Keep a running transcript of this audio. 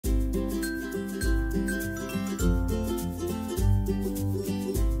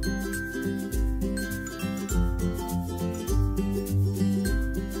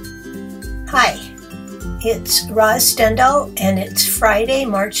It's Roz Stendahl, and it's Friday,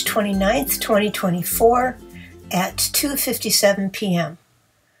 March 29th, 2024 at 2:57 p.m.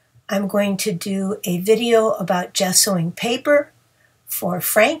 I'm going to do a video about gessoing paper for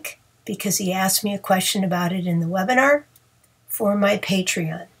Frank because he asked me a question about it in the webinar for my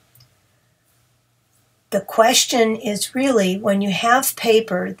Patreon. The question is really, when you have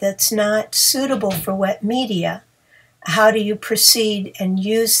paper that's not suitable for wet media, how do you proceed and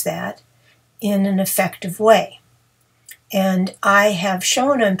use that in an effective way? And I have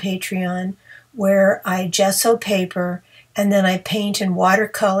shown on Patreon where I gesso paper and then I paint in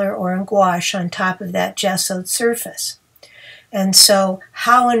watercolor or in gouache on top of that gessoed surface. And so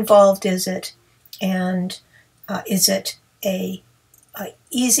how involved is it? And is it a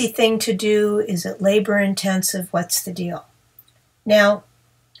easy thing to do? Is it labor intensive? What's the deal? Now,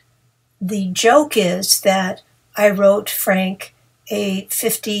 the joke is that I wrote Frank a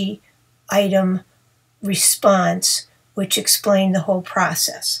 50-item response which explained the whole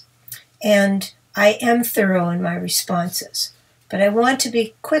process. And I am thorough in my responses, but I want to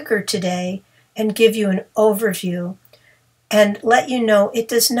be quicker today and give you an overview and let you know it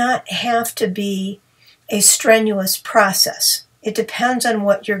does not have to be a strenuous process. It depends on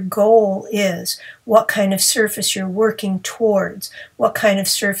what your goal is, what kind of surface you're working towards, what kind of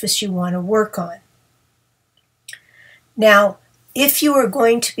surface you want to work on. Now, if you are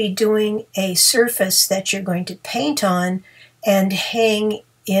going to be doing a surface that you're going to paint on and hang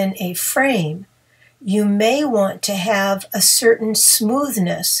in a frame, you may want to have a certain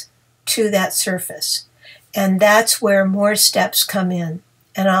smoothness to that surface. And that's where more steps come in,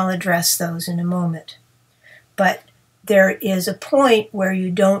 and I'll address those in a moment. But there is a point where you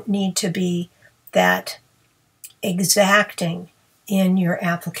don't need to be that exacting in your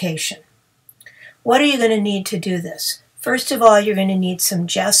application. What are you going to need to do this? First of all, you're going to need some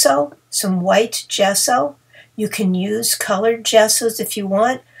gesso, some white gesso. You can use colored gessos if you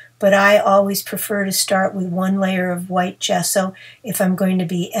want, but I always prefer to start with one layer of white gesso if I'm going to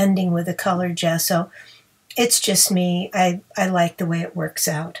be ending with a colored gesso. It's just me. I like the way it works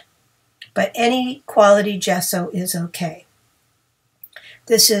out. But any quality gesso is okay.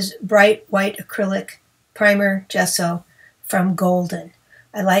 This is bright white acrylic primer gesso from Golden.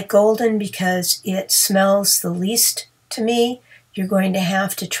 I like Golden because it smells the least to me. You're going to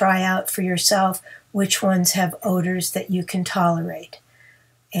have to try out for yourself which ones have odors that you can tolerate.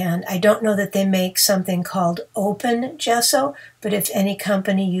 And I don't know that they make something called open gesso, but if any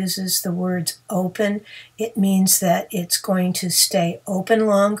company uses the words open, it means that it's going to stay open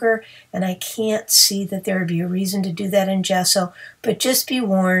longer, and I can't see that there would be a reason to do that in gesso, but just be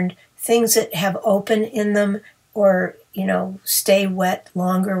warned, things that have open in them or, stay wet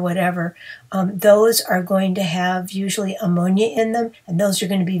longer, whatever, those are going to have usually ammonia in them, and those are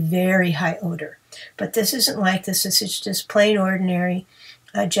going to be very high odor. But this isn't like this. This is just plain ordinary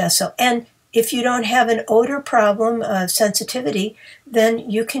gesso. And if you don't have an odor problem, sensitivity, then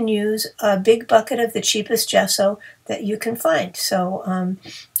you can use a big bucket of the cheapest gesso that you can find. So,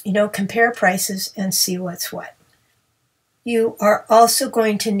 compare prices and see what's what. You are also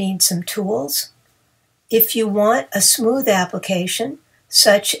going to need some tools. If you want a smooth application,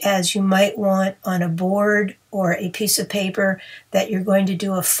 such as you might want on a board or a piece of paper that you're going to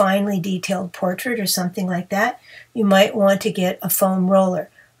do a finely detailed portrait or something like that, you might want to get a foam roller.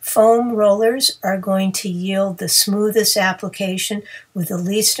 Foam rollers are going to yield the smoothest application with the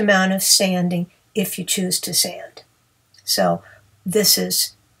least amount of sanding if you choose to sand. So this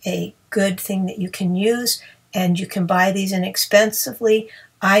is a good thing that you can use, and you can buy these inexpensively.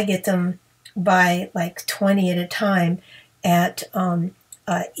 I get them by like 20 at a time at NASCO,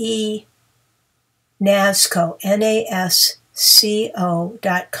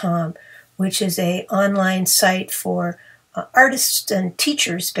 NASCO.com, which is an online site for artists and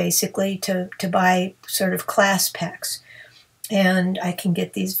teachers, basically, to buy sort of class packs. And I can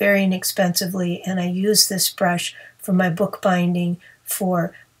get these very inexpensively, and I use this brush for my bookbinding,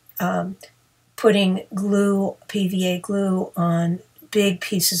 for putting glue, PVA glue, on big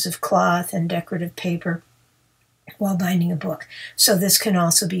pieces of cloth and decorative paper while binding a book. So this can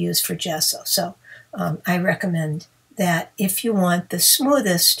also be used for gesso. So I recommend that if you want the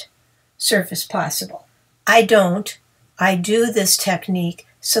smoothest surface possible. I don't. I do this technique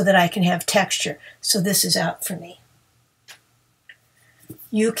so that I can have texture. So this is out for me.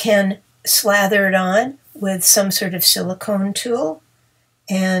 You can slather it on with some sort of silicone tool.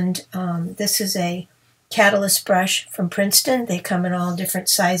 And this is a catalyst brush from Princeton. They come in all different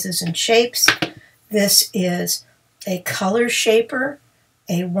sizes and shapes. This is a color shaper,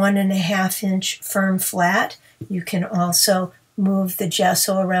 a 1.5-inch firm flat. You can also move the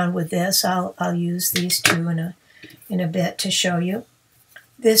gesso around with this. I'll use these two in a bit to show you.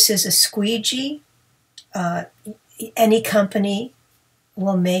 This is a squeegee. Any company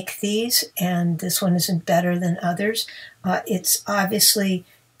will make these, and this one isn't better than others. It's obviously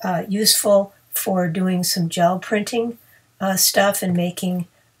useful for doing some gel printing stuff and making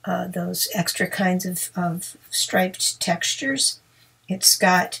those extra kinds of striped textures. It's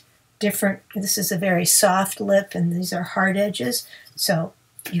got different, this is a very soft lip and these are hard edges, so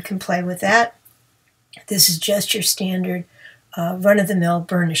you can play with that. This is just your standard run-of-the-mill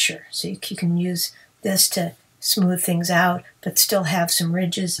burnisher, so you can use this to smooth things out but still have some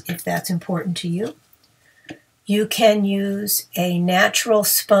ridges if that's important to you. You can use a natural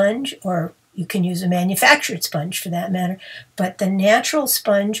sponge, or you can use a manufactured sponge for that matter, but the natural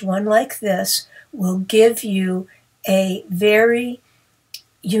sponge, one like this, will give you a very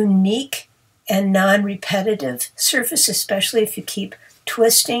unique and non-repetitive surface, especially if you keep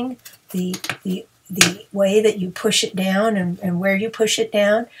twisting the way that you push it down and where you push it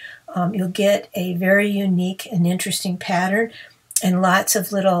down. You'll get a very unique and interesting pattern and lots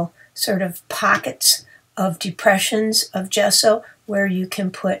of little sort of pockets of depressions of gesso where you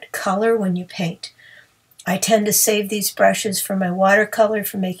can put color when you paint. I tend to save these brushes for my watercolor,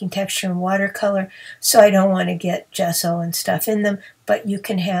 for making texture in watercolor, so I don't want to get gesso and stuff in them, but you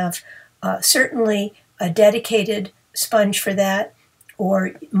can have certainly a dedicated sponge for that,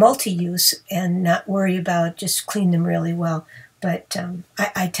 or multi-use, and not worry about, just clean them really well. But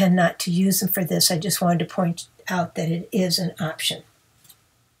I tend not to use them for this. I just wanted to point out that it is an option.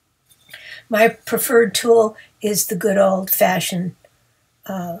 My preferred tool is the good old-fashioned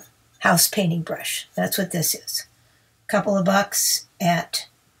house painting brush. That's what this is. A couple of bucks at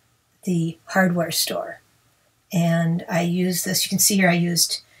the hardware store. And I use this, you can see here I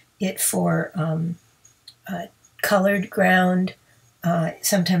used it for colored ground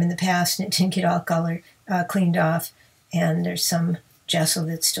sometime in the past, and it didn't get all cleaned off. And there's some gesso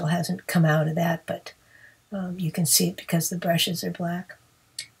that still hasn't come out of that, but you can see it because the brushes are black.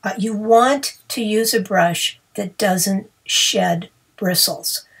 You want to use a brush that doesn't shed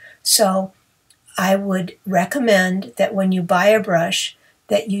bristles. So I would recommend that when you buy a brush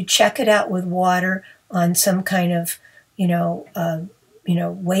that you check it out with water on some kind of,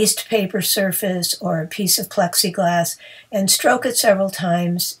 waste paper surface or a piece of plexiglass, and stroke it several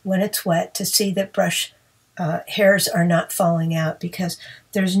times when it's wet to see that brush hairs are not falling out, because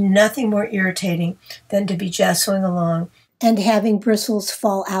there's nothing more irritating than to be gessoing along and having bristles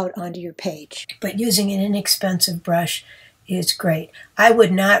fall out onto your page. But using an inexpensive brush is great. I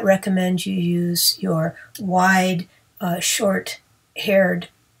would not recommend you use your wide, short-haired,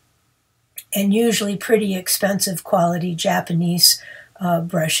 and usually pretty expensive quality Japanese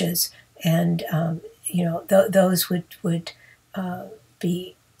brushes, and those would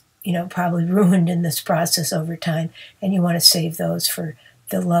be probably ruined in this process over time, and you want to save those for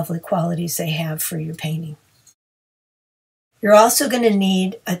the lovely qualities they have for your painting. You're also going to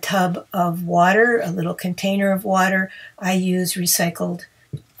need a tub of water, a little container of water. I use recycled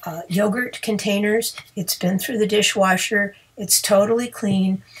yogurt containers. It's been through the dishwasher. It's totally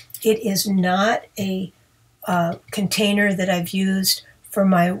clean. It is not a container that I've used for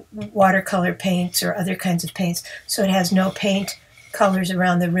my watercolor paints or other kinds of paints, so it has no paint colors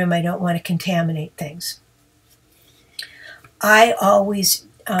around the rim. I don't want to contaminate things. I always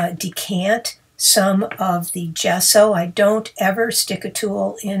decant some of the gesso. I don't ever stick a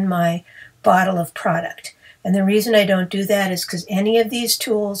tool in my bottle of product. And the reason I don't do that is because any of these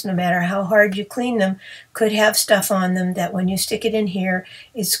tools, no matter how hard you clean them, could have stuff on them that when you stick it in here,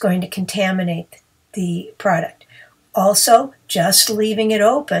 it's going to contaminate the product. Also, just leaving it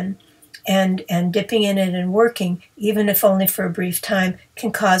open and dipping in it and working, even if only for a brief time,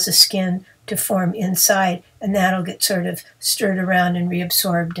 can cause a skin to form inside, and that'll get sort of stirred around and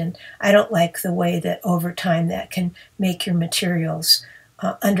reabsorbed, and I don't like the way that over time that can make your materials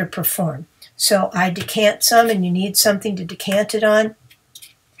underperform. So I decant some, and you need something to decant it on.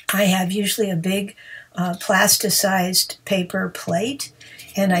 I have usually a big plasticized paper plate,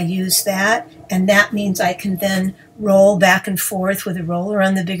 and I use that, and that means I can then roll back and forth with a roller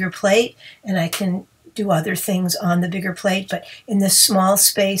on the bigger plate, and I can do other things on the bigger plate, but in this small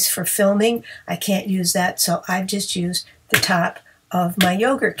space for filming, I can't use that, so I've just used the top of my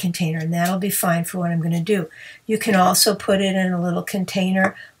yogurt container, and that'll be fine for what I'm going to do. You can also put it in a little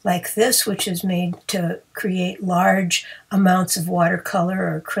container like this, which is made to create large amounts of watercolor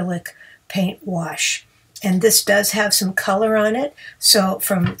or acrylic paint wash. And this does have some color on it, so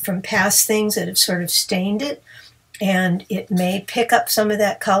from past things that have sort of stained it, and it may pick up some of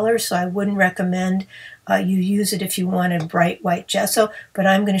that color, so I wouldn't recommend You use it if you want a bright white gesso, but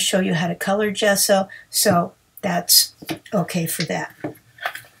I'm going to show you how to color gesso, so that's okay for that.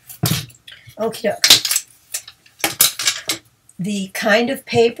 Okie doke. The kind of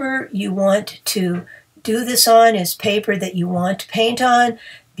paper you want to do this on is paper that you want to paint on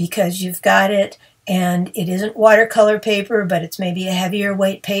because you've got it, and it isn't watercolor paper, but it's maybe a heavier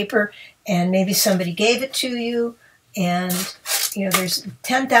weight paper, and maybe somebody gave it to you, and there's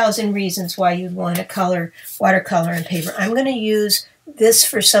 10,000 reasons why you'd want to color watercolor in paper. I'm going to use this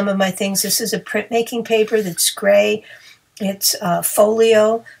for some of my things. This is a printmaking paper that's gray. It's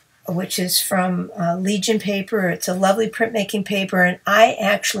folio, which is from Legion paper. It's a lovely printmaking paper, and I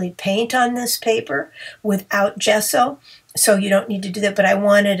actually paint on this paper without gesso, so you don't need to do that, but I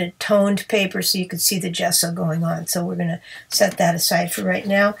wanted a toned paper so you could see the gesso going on, so we're going to set that aside for right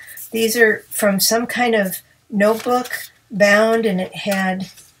now. These are from some kind of notebook bound, and it had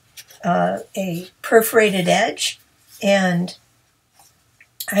a perforated edge, and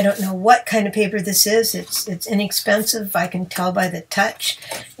I don't know what kind of paper this is. It's inexpensive. I can tell by the touch.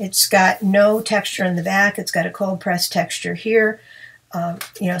 It's got no texture on the back. It's got a cold press texture here.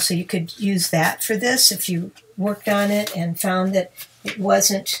 So you could use that for this if you worked on it and found that it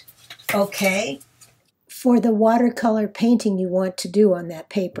wasn't okay for the watercolor painting you want to do on that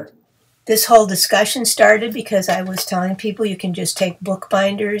paper. This whole discussion started because I was telling people you can just take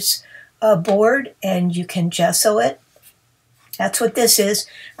bookbinder's board and you can gesso it. That's what this is.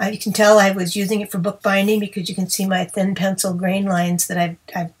 You can tell I was using it for bookbinding because you can see my thin pencil grain lines that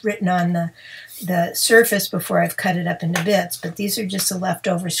I've written on the surface before I've cut it up into bits. But these are just the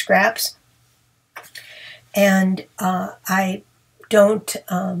leftover scraps. And I don't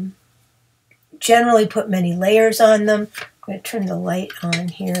generally put many layers on them. I'm going to turn the light on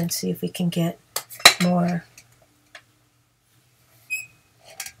here and see if we can get more.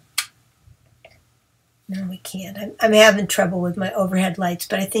 No, we can't. I'm having trouble with my overhead lights,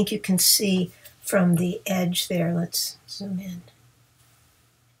 but I think you can see from the edge there. Let's zoom in.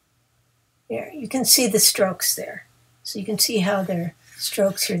 There, you can see the strokes there. So you can see how they're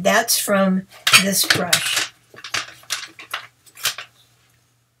strokes here. That's from this brush.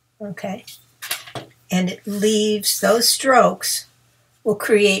 Okay. And it leaves, those strokes will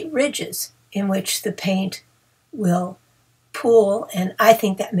create ridges in which the paint will pool, and I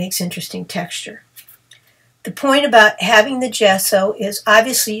think that makes interesting texture. The point about having the gesso is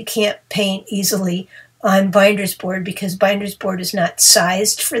obviously you can't paint easily on binder's board because binder's board is not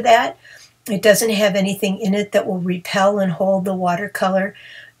sized for that. It doesn't have anything in it that will repel and hold the watercolor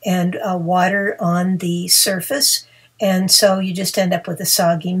and water on the surface. And so you just end up with a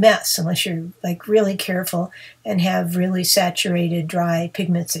soggy mess unless you're like really careful and have really saturated dry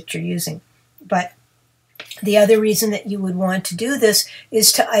pigments that you're using. But the other reason that you would want to do this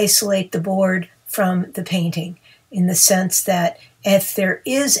is to isolate the board from the painting, in the sense that if there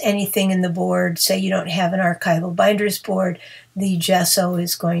is anything in the board, say you don't have an archival binder's board, the gesso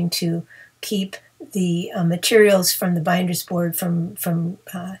is going to keep the materials from the binder's board from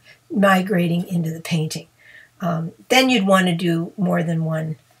migrating into the painting. Then you'd want to do more than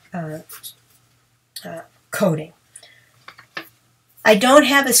one coating. I don't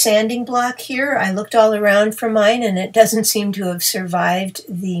have a sanding block here. I looked all around for mine and it doesn't seem to have survived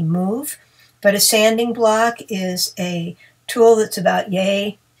the move. But a sanding block is a tool that's about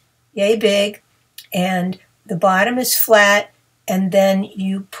yay big, and the bottom is flat, and then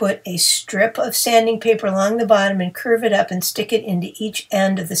you put a strip of sanding paper along the bottom and curve it up and stick it into each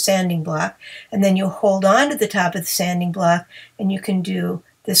end of the sanding block, and then you hold on to the top of the sanding block, and you can do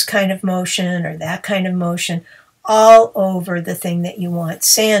this kind of motion or that kind of motion all over the thing that you want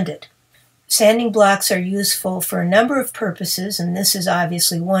sanded. Sanding blocks are useful for a number of purposes, and this is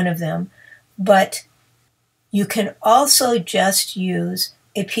obviously one of them. But you can also just use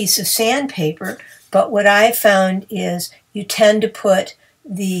a piece of sandpaper, but what I found is you tend to put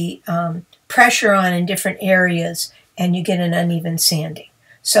the pressure on in different areas and you get an uneven sanding.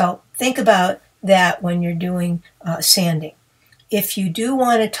 So think about that when you're doing sanding. If you do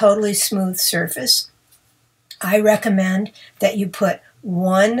want a totally smooth surface, I recommend that you put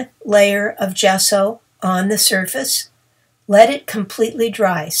one layer of gesso on the surface. Let it completely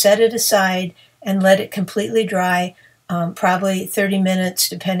dry. Set it aside and let it completely dry, probably 30 minutes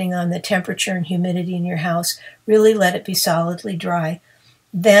depending on the temperature and humidity in your house. Really let it be solidly dry.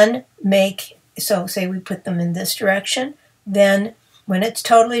 Then say we put them in this direction, then when it's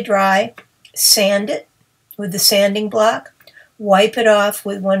totally dry, sand it with the sanding block. Wipe it off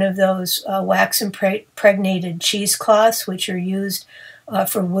with one of those wax impregnated cheesecloths, which are used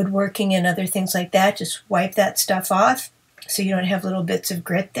for woodworking and other things like that. Just wipe that stuff off so you don't have little bits of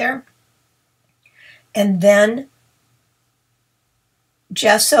grit there. and then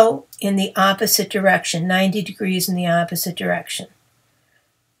gesso in the opposite direction, 90 degrees in the opposite direction,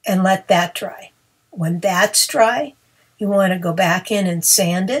 and let that dry. When that's dry, you want to go back in and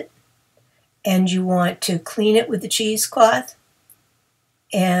sand it, and you want to clean it with the cheesecloth,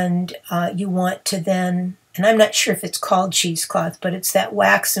 and you want to then, and I'm not sure if it's called cheesecloth, but it's that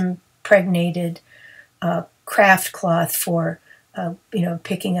wax impregnated craft cloth for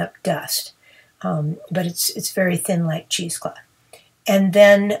picking up dust, but it's very thin like cheesecloth. And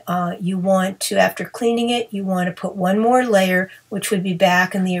then you want to, after cleaning it, you want to put one more layer, which would be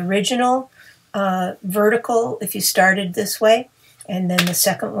back in the original vertical if you started this way, and then the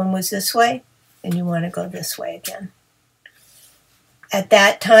second one was this way, and you want to go this way again. At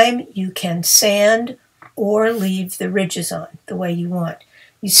that time, you can sand or leave the ridges on the way you want.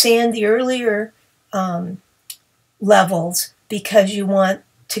 You sand the earlier levels because you want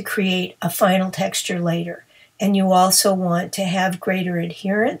to create a final texture later. And you also want to have greater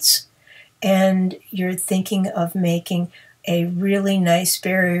adherence, and you're thinking of making a really nice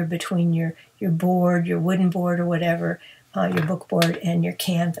barrier between your board, your wooden board or whatever, your book board, and your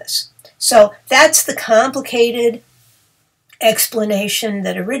canvas. So that's the complicated explanation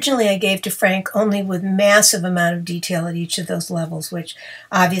that originally I gave to Frank, only with massive amount of detail at each of those levels, which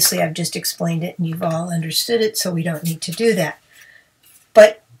obviously I've just explained it and you've all understood it, so we don't need to do that.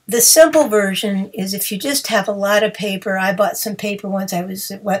 But the simple version is if you just have a lot of paper. I bought some paper once. I was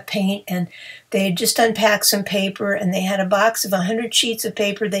at Wet Paint, and they had just unpacked some paper, and they had a box of 100 sheets of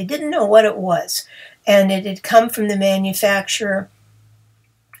paper. They didn't know what it was, and it had come from the manufacturer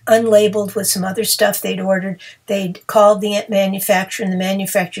unlabeled with some other stuff they'd ordered. They'd called the manufacturer, and the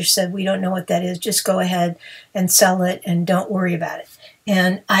manufacturer said, "We don't know what that is. Just go ahead and sell it, and don't worry about it."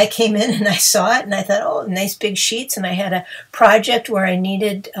 And I came in and I saw it, and I thought, oh, nice big sheets. And I had a project where I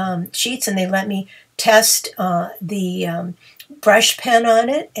needed sheets, and they let me test the brush pen on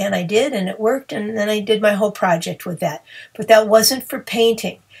it, and I did, and it worked. And then I did my whole project with that. But that wasn't for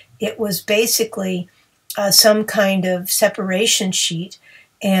painting. It was basically some kind of separation sheet,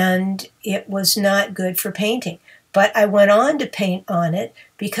 and it was not good for painting. But I went on to paint on it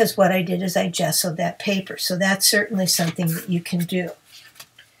because what I did is I gessoed that paper. So that's certainly something that you can do.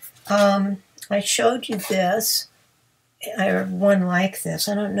 I showed you this. I have one like this.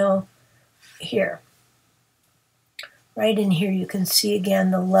 I don't know. Here. Right in here you can see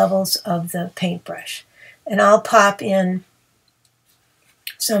again the levels of the paintbrush. And I'll pop in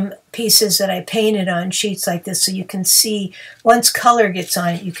some pieces that I painted on sheets like this so you can see, once color gets on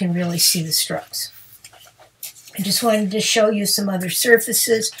it, you can really see the strokes. I just wanted to show you some other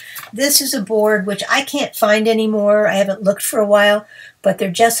surfaces. This is a board which I can't find anymore. I haven't looked for a while, but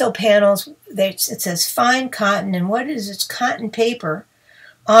they're gesso panels. It says fine cotton, and what it is, it's cotton paper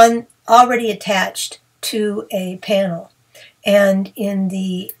already attached to a panel. And in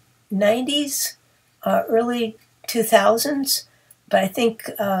the 90s, early 2000s, but I think,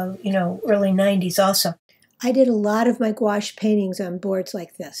 early 90s also, I did a lot of my gouache paintings on boards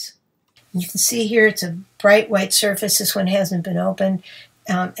like this. You can see here it's a bright white surface. This one hasn't been opened.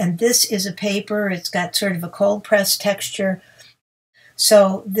 And this is a paper. It's got sort of a cold press texture.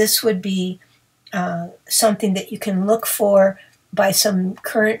 So this would be something that you can look for by some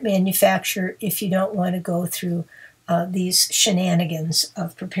current manufacturer if you don't want to go through these shenanigans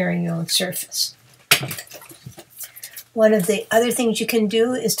of preparing your own surface. One of the other things you can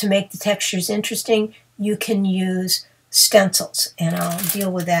do is to make the textures interesting. You can use stencils, and I'll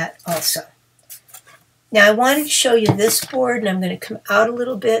deal with that also. Now I wanted to show you this board, and I'm going to come out a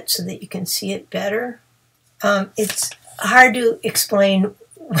little bit so that you can see it better. It's hard to explain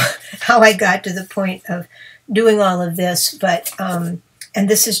how I got to the point of doing all of this, but and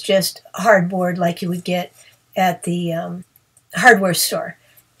this is just hardboard like you would get at the hardware store,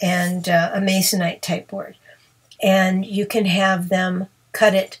 and a masonite type board. And you can have them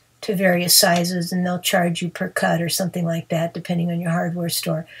cut it to various sizes, and they'll charge you per cut or something like that, depending on your hardware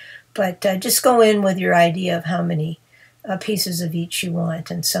store. But just go in with your idea of how many pieces of each you want,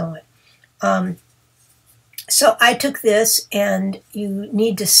 and so on. So I took this, and you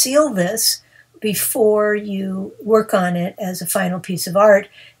need to seal this before you work on it as a final piece of art.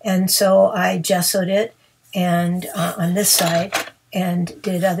 And so I gessoed it, and on this side, and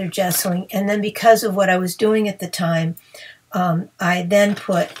did other gessoing. And then because of what I was doing at the time, I then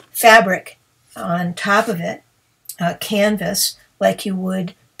put fabric on top of it, canvas, like you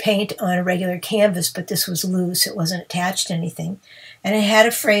would paint on a regular canvas, but this was loose. It wasn't attached to anything. And it had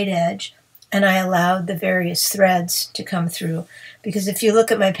a frayed edge, and I allowed the various threads to come through. Because if you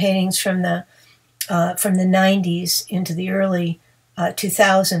look at my paintings from the 90s into the early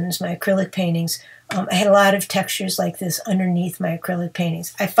 2000s, my acrylic paintings, I had a lot of textures like this underneath my acrylic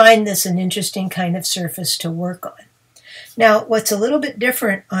paintings. I find this an interesting kind of surface to work on. Now, what's a little bit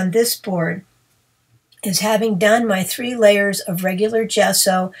different on this board is having done my 3 layers of regular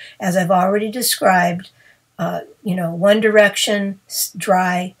gesso, as I've already described, one direction,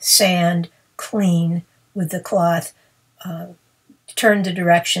 dry, sand, clean with the cloth, turn the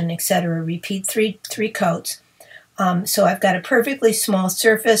direction, etc. Repeat three coats. So I've got a perfectly small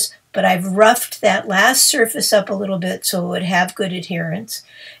surface, but I've roughed that last surface up a little bit so it would have good adherence.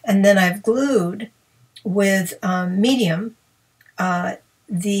 And then I've glued with medium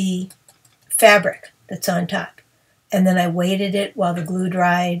the fabric that's on top. And then I weighted it while the glue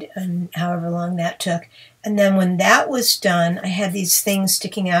dried and however long that took. And then when that was done, I had these things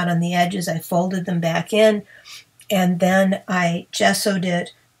sticking out on the edges. I folded them back in, and then I gessoed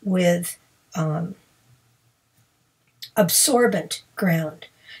it with absorbent ground.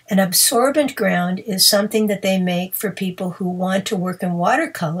 An absorbent ground is something that they make for people who want to work in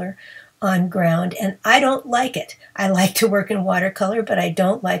watercolor on ground, and I don't like it. I like to work in watercolor, but I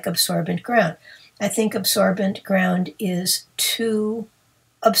don't like absorbent ground. I think absorbent ground is too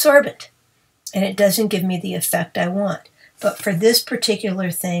absorbent, and it doesn't give me the effect I want. But for this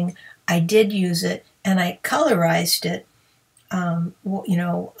particular thing, I did use it, and I colorized it,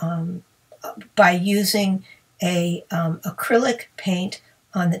 by using a acrylic paint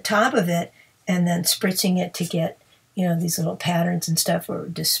on the top of it, and then spritzing it to get, these little patterns and stuff or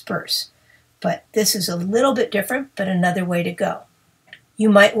disperse. But this is a little bit different, but another way to go. You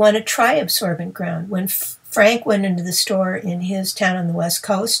might want to try absorbent ground. When Frank went into the store in his town on the West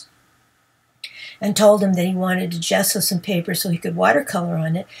Coast and told him that he wanted to gesso some paper so he could watercolor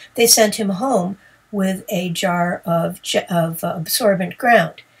on it, they sent him home with a jar of absorbent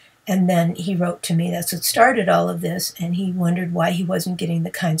ground. And then he wrote to me. That's what started all of this, and he wondered why he wasn't getting the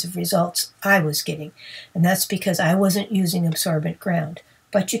kinds of results I was getting. And that's because I wasn't using absorbent ground.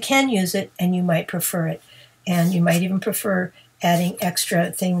 But you can use it, and you might prefer it. And you might even prefer adding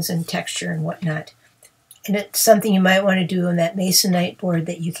extra things and texture and whatnot. And it's something you might want to do on that masonite board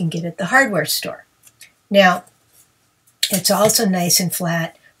that you can get at the hardware store. Now, it's also nice and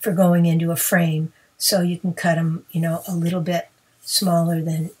flat for going into a frame, so you can cut them, a little bit smaller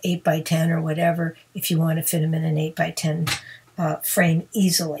than 8 by 10 or whatever if you want to fit them in an 8 by 10 frame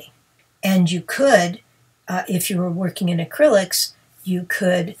easily. And you could, if you were working in acrylics, you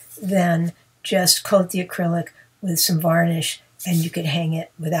could then just coat the acrylic with some varnish, and you could hang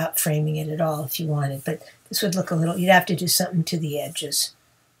it without framing it at all if you wanted. But this would look a little, you'd have to do something to the edges.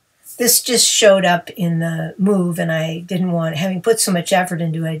 This just showed up in the move, and I didn't want, having put so much effort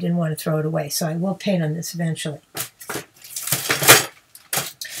into it, I didn't want to throw it away. So I will paint on this eventually.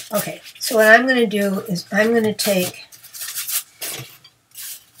 Okay, so what I'm going to do is I'm going to take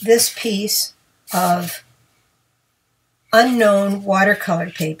this piece of unknown watercolor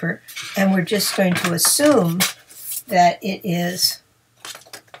paper, and we're just going to assume that it is,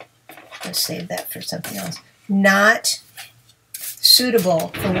 let's save that for something else, not suitable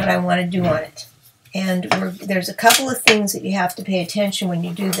for what I want to do on it. And there's a couple of things that you have to pay attention when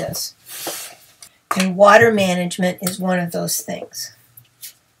you do this. And water management is one of those things.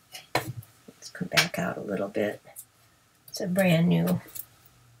 Let's come back out a little bit. It's a brand new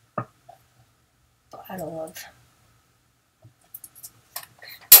bottle of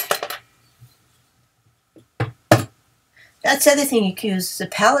That's the other thing you can use is a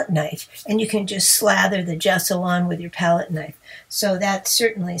palette knife, and you can just slather the gesso on with your palette knife. So that's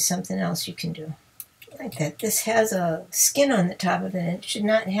certainly something else you can do. Like that. This has a skin on the top of it. It should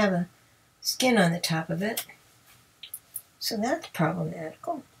not have a skin on the top of it. So that's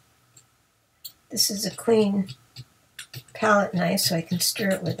problematical. This is a clean palette knife, so I can stir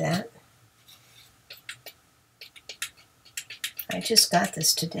it with that. I just got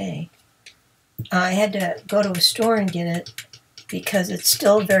this today. I had to go to a store and get it because it's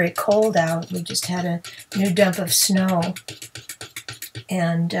still very cold out. We just had a new dump of snow.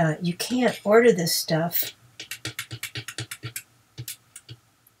 And you can't order this stuff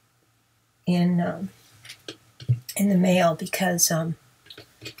in the mail because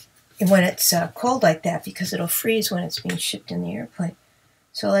when it's cold like that, because it'll freeze when it's being shipped in the airplane.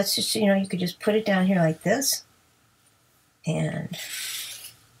 So let's just, you could just put it down here like this, and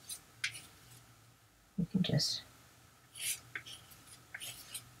you can just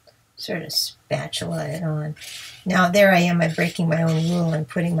sort of spatula it on. Now there I am, I'm breaking my own rule and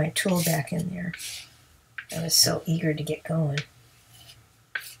putting my tool back in there. I was so eager to get going.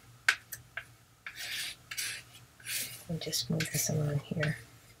 I'll just move this along here.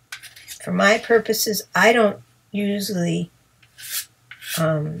 For my purposes, I don't usually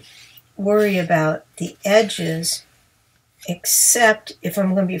worry about the edges, except if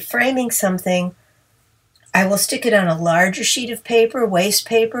I'm going to be framing something, I will stick it on a larger sheet of paper, waste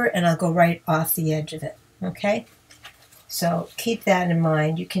paper, and I'll go right off the edge of it, okay? So keep that in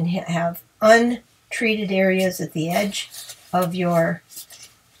mind. You can have untreated areas at the edge of your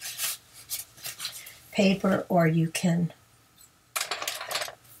paper, or you can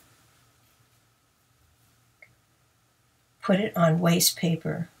put it on waste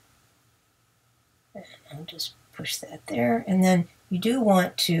paper. And I'll just push that there. And then you do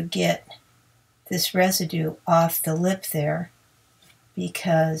want to get this residue off the lip there,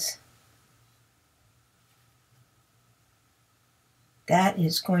 because that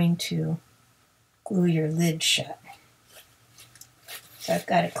is going to glue your lid shut. So I've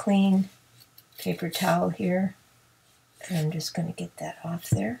got a clean paper towel here, and I'm just going to get that off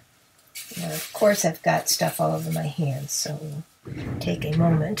there. Now, of course, I've got stuff all over my hands, so it'll take a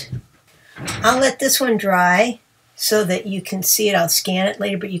moment. I'll let this one dry so that you can see it. I'll scan it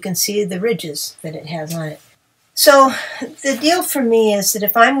later, but you can see the ridges that it has on it. So the deal for me is that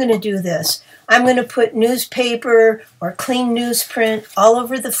if I'm going to do this, I'm going to put newspaper or clean newsprint all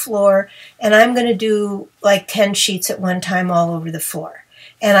over the floor, and I'm going to do like 10 sheets at one time all over the floor.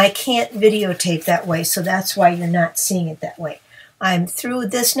 And I can't videotape that way, so that's why you're not seeing it that way. I'm through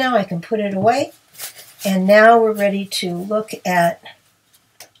with this now. I can put it away. And now we're ready to look at,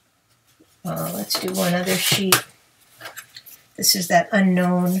 let's do one other sheet. This is that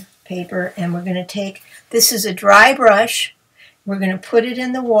unknown paper, and we're going to take, this is a dry brush. We're going to put it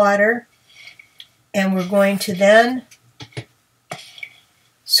in the water, and we're going to then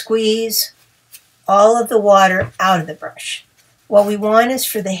squeeze all of the water out of the brush. What we want is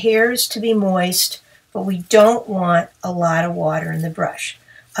for the hairs to be moist, but we don't want a lot of water in the brush.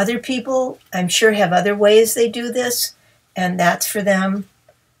 Other people, I'm sure, have other ways they do this, and that's for them.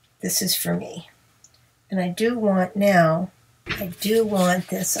 This is for me. And I do want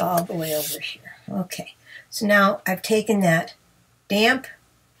this all the way over here. Okay, so now I've taken that damp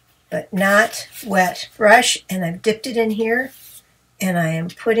but not wet brush, and I've dipped it in here, and I am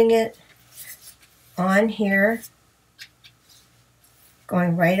putting it on here,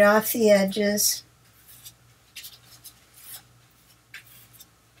 going right off the edges.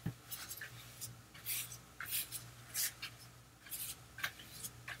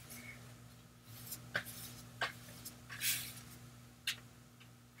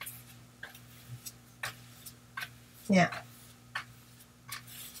 Now,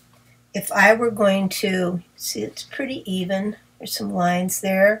 if I were going to, see, it's pretty even. There's some lines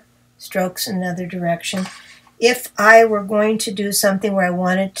there, strokes in another direction. If I were going to do something where I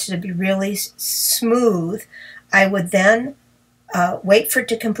wanted it to be really smooth, I would then wait for it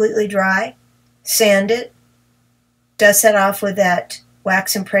to completely dry, sand it, dust that off with that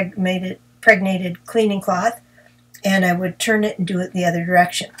wax impregnated cleaning cloth, and I would turn it and do it the other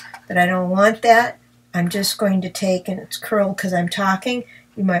direction. But I don't want that. I'm just going to take, and it's curled because I'm talking.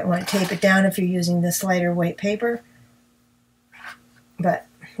 You might want to tape it down if you're using this lighter weight paper. But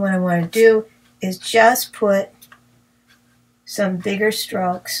what I want to do is just put some bigger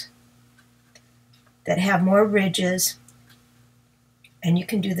strokes that have more ridges. And you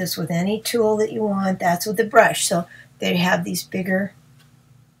can do this with any tool that you want. That's with the brush. So they have these bigger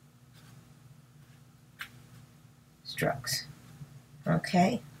strokes.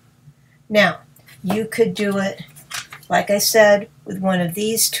 Okay? Now, you could do it, like I said, with one of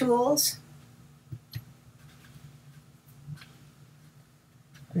these tools.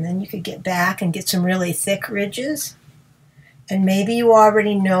 And then you could get back and get some really thick ridges. And maybe you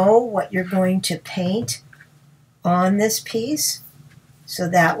already know what you're going to paint on this piece, so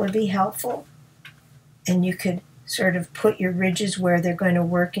that would be helpful. And you could sort of put your ridges where they're going to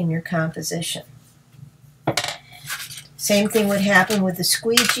work in your composition. Same thing would happen with the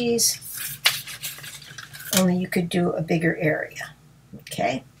squeegees, only you could do a bigger area.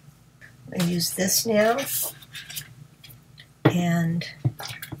 Okay? I'm going to use this now. And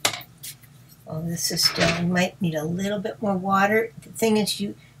while this is still, you might need a little bit more water. The thing is,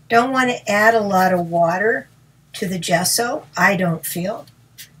 you don't want to add a lot of water to the gesso, I don't feel.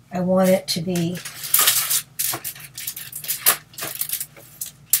 I want it to be,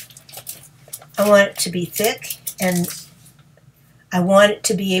 thick, and I want it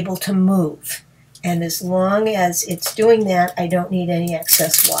to be able to move. And as long as it's doing that, I don't need any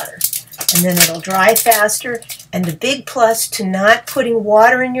excess water. And then it'll dry faster. And the big plus to not putting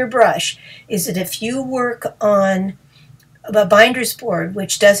water in your brush is that if you work on a binder's board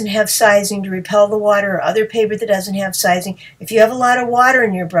which doesn't have sizing to repel the water, or other paper that doesn't have sizing, if you have a lot of water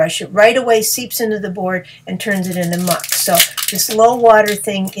in your brush, it right away seeps into the board and turns it into muck. So this low water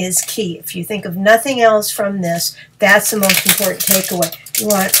thing is key. If you think of nothing else from this, that's the most important takeaway. You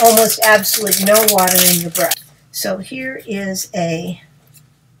want almost absolutely no water in your brush. So here is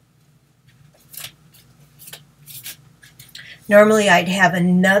normally I'd have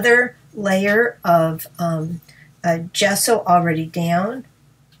another layer of gesso already down,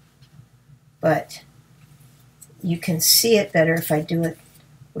 but you can see it better if I do it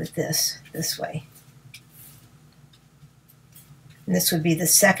with this way. And this would be the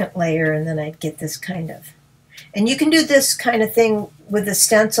second layer, and then I'd get this kind of. And you can do this kind of thing with a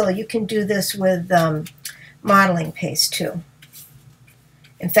stencil. You can do this with modeling paste too.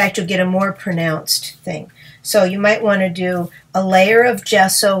 In fact, you'll get a more pronounced thing. So you might want to do a layer of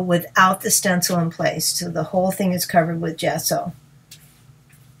gesso without the stencil in place, so the whole thing is covered with gesso.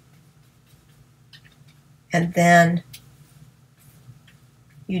 And then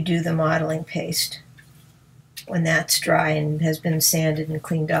you do the modeling paste. When that's dry and has been sanded and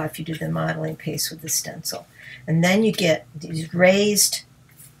cleaned off, you do the modeling paste with the stencil. And then you get these raised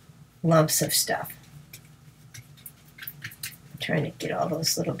lumps of stuff. I'm trying to get all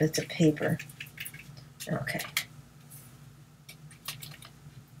those little bits of paper. Okay.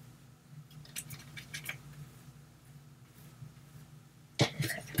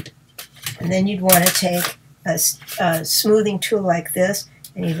 And then you'd want to take a smoothing tool like this,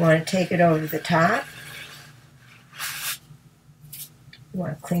 and you'd want to take it over the top. You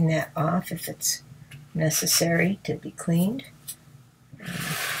want to clean that off if it's necessary to be cleaned.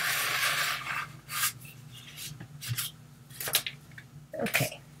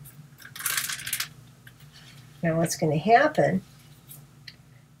 Okay. Now what's going to happen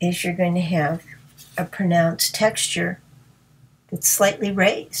is you're going to have a pronounced texture that's slightly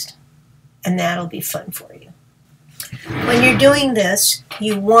raised, and that'll be fun for you. When you're doing this,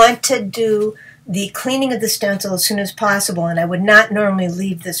 you want to do the cleaning of the stencil as soon as possible, and I would not normally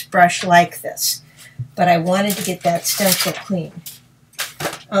leave this brush like this, but I wanted to get that stencil clean.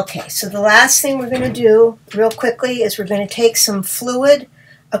 Okay, so the last thing we're going to do real quickly is we're going to take some fluid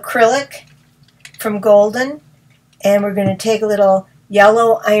acrylic from Golden, and we're going to take a little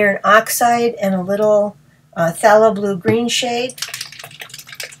yellow iron oxide and a little phthalo blue green shade.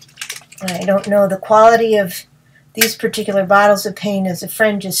 I don't know the quality of these particular bottles of paint, as a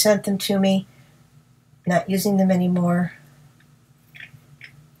friend just sent them to me. Not using them anymore.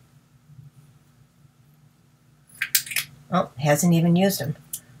 Oh, hasn't even used them.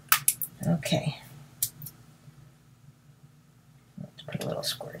 Okay. Let's put a little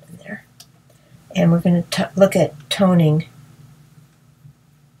squirt in there. And we're going to look at toning,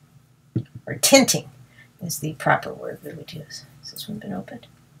 or tinting is the proper word we would use. Has this one been opened?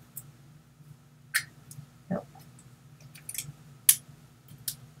 Nope.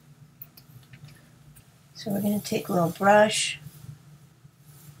 So we're going to take a little brush.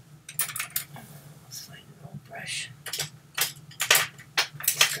 Let's find an old brush.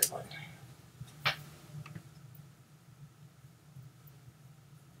 That's a good one.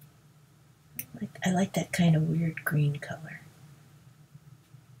 I like that kind of weird green color.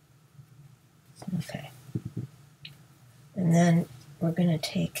 Okay. And then we're going to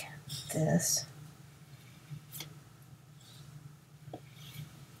take this.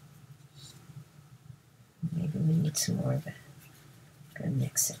 Maybe we need some more of it. I'm going to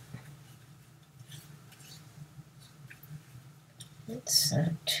mix it. It's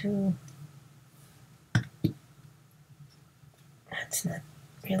too... That's not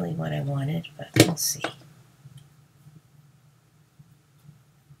really what I wanted, but we'll see.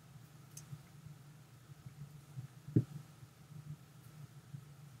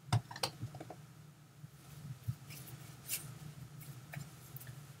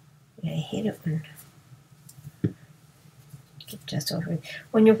 Yeah, I hate it when get just over it.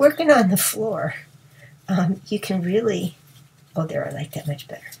 When you're working on the floor, you can really, oh there, I like that much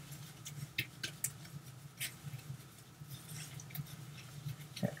better.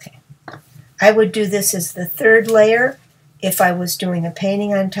 Okay. I would do this as the third layer if I was doing a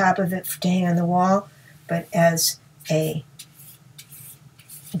painting on top of it to hang on the wall, but as a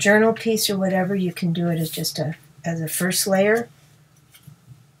journal piece or whatever, you can do it as just as a first layer.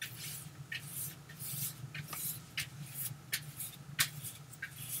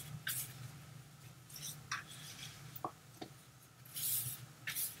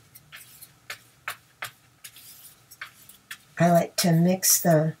 I like to mix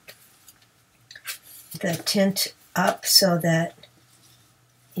the tint up so that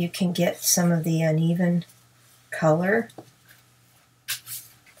you can get some of the uneven color.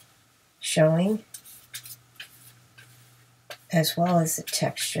 showing, as well as the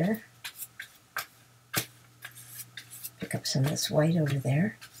texture. Pick up some of this white over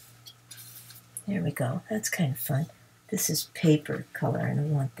there. There we go. That's kind of fun. This is paper color, and I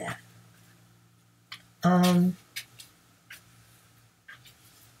want that. I'm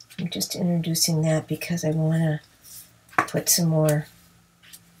just introducing that because I want to put some more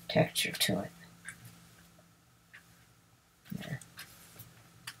texture to it. Yeah.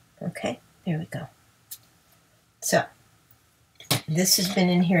 Okay, there we go. So, this has been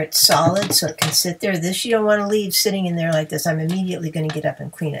in here. It's solid, so it can sit there. This you don't want to leave sitting in there like this. I'm immediately going to get up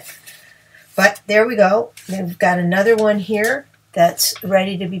and clean it. But there we go. We've got another one here that's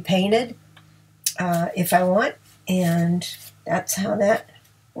ready to be painted if I want, and that's how that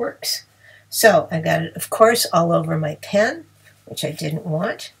works. So I got it, of course, all over my pen, which I didn't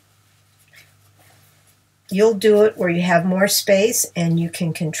want. You'll do it where you have more space and you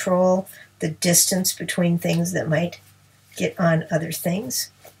can control the distance between things that might get on other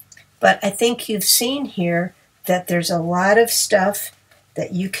things. But I think you've seen here that there's a lot of stuff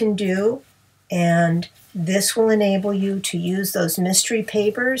that you can do, and this will enable you to use those mystery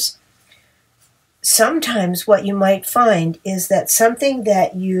papers. Sometimes what you might find is that something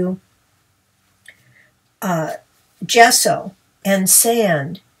that you gesso and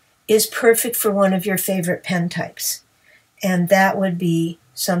sand is perfect for one of your favorite pen types. And that would be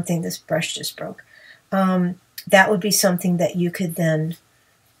something, this brush just broke, that would be something that you could then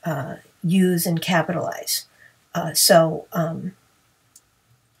use and capitalize.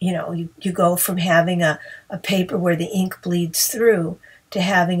 You know, you go from having a paper where the ink bleeds through to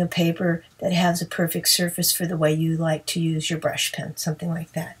having a paper that has a perfect surface for the way you like to use your brush pen, something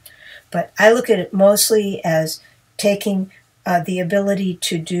like that. But I look at it mostly as taking the ability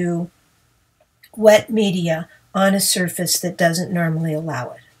to do wet media on a surface that doesn't normally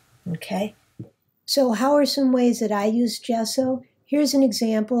allow it. Okay? So how are some ways that I use gesso? Here's an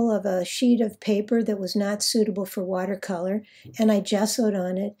example of a sheet of paper that was not suitable for watercolor, and I gessoed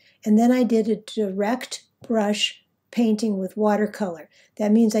on it, and then I did a direct brush painting with watercolor.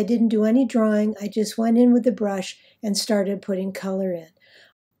 That means I didn't do any drawing, I just went in with the brush and started putting color in.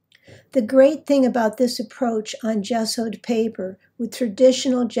 The great thing about this approach on gessoed paper with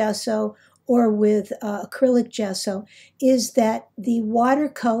traditional gesso or with acrylic gesso is that the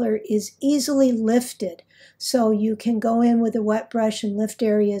watercolor is easily lifted. So you can go in with a wet brush and lift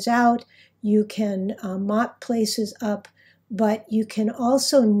areas out, you can mop places up, but you can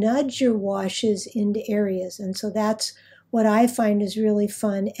also nudge your washes into areas. And so that's what I find is really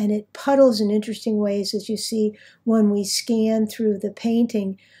fun, and it puddles in interesting ways, as you see when we scan through the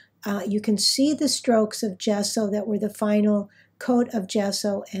painting. You can see the strokes of gesso that were the final coat of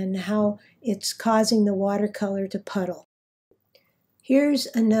gesso and how it's causing the watercolor to puddle. Here's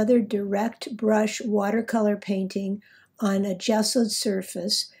another direct brush watercolor painting on a gessoed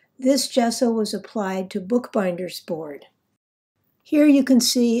surface. This gesso was applied to bookbinder's board. Here you can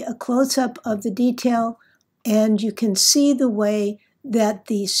see a close-up of the detail, and you can see the way that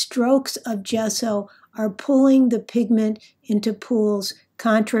the strokes of gesso are pulling the pigment into pools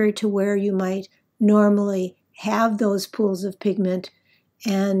contrary to where you might normally have those pools of pigment,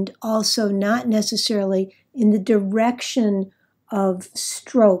 and also not necessarily in the direction of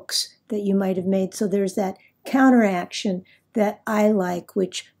strokes that you might have made. So there's that counteraction that I like,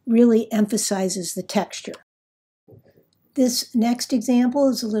 which really emphasizes the texture. This next example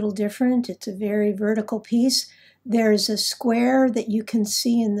is a little different. It's a very vertical piece. There's a square that you can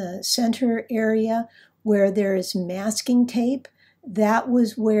see in the center area where there is masking tape. That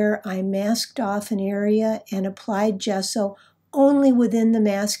was where I masked off an area and applied gesso only within the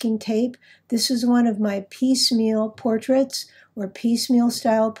masking tape. This is one of my piecemeal portraits or piecemeal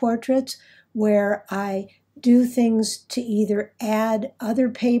style portraits where I do things to either add other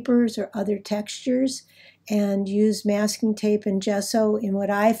papers or other textures and use masking tape and gesso in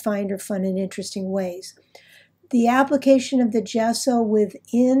what I find are fun and interesting ways. The application of the gesso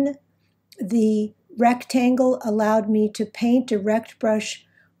within the rectangle allowed me to paint direct brush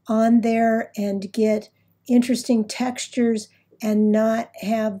on there and get interesting textures and not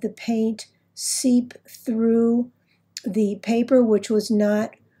have the paint seep through the paper, which was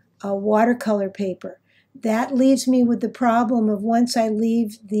not a watercolor paper. That leaves me with the problem of once I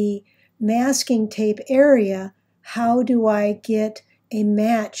leave the masking tape area, how do I get a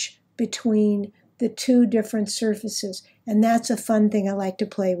match between the two different surfaces? And that's a fun thing I like to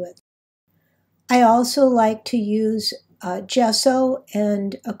play with. I also like to use gesso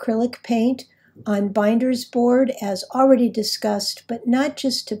and acrylic paint on binder's board, as already discussed, but not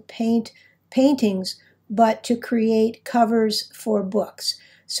just to paint paintings, but to create covers for books.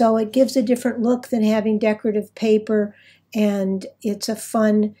 So it gives a different look than having decorative paper, and it's a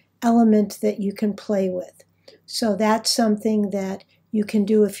fun element that you can play with. So that's something that you can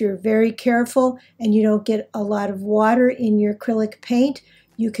do if you're very careful and you don't get a lot of water in your acrylic paint.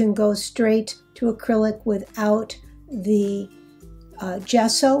 You can go straight to acrylic without the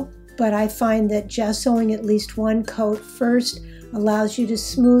gesso, but I find that gessoing at least one coat first allows you to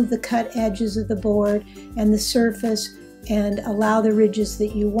smooth the cut edges of the board and the surface and allow the ridges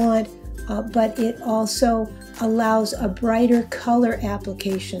that you want, but it also allows a brighter color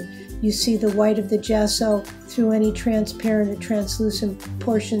application. You see the white of the gesso through any transparent or translucent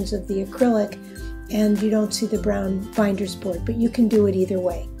portions of the acrylic, and you don't see the brown binder's board, but you can do it either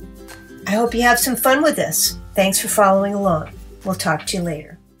way. I hope you have some fun with this. Thanks for following along. We'll talk to you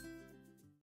later.